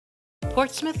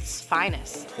Portsmouth's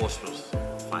finest. Portsmouth's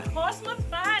finest. Portsmouth's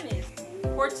finest.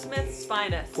 Portsmouth's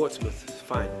finest. Portsmouth's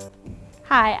finest.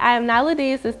 Hi, I am Nyla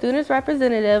Dees, the student's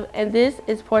representative, and this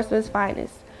is Portsmouth's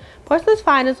finest. Portsmouth's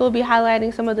finest will be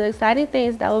highlighting some of the exciting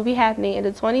things that will be happening in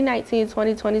the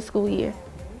 2019-2020 school year.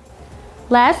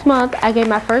 Last month, I gave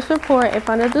my first report in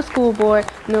front of the school board,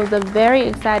 and it was a very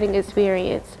exciting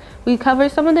experience. We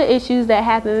covered some of the issues that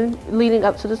happened leading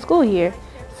up to the school year,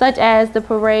 such as the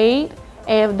parade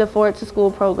and the Forward to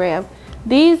School program.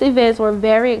 These events were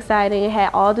very exciting and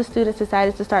had all the students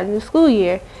excited to start the new school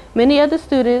year. Many of the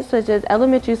students, such as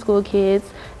elementary school kids,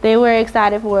 they were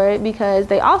excited for it because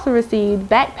they also received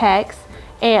backpacks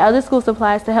and other school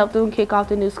supplies to help them kick off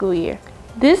the new school year.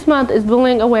 This month is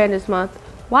Bullying Awareness Month.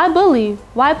 Why bully?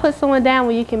 Why put someone down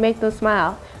when you can make them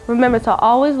smile? Remember to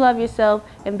always love yourself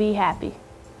and be happy.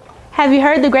 Have you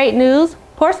heard the great news?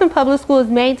 Portsmouth Public Schools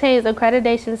maintains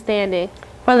accreditation standing.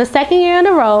 For the second year in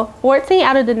a row, 14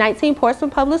 out of the 19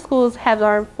 Portsmouth Public Schools have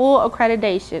earned full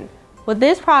accreditation. With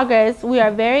this progress, we are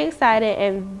very excited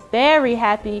and very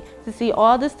happy to see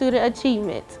all the student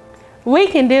achievements. We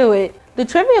can do it! The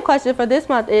trivia question for this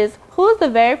month is, who is the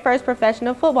very first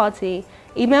professional football team?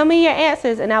 Email me your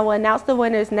answers and I will announce the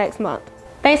winners next month.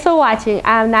 Thanks for watching.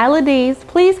 I am Nyla Dees.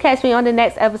 Please catch me on the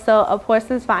next episode of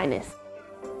Portsmouth's Finest.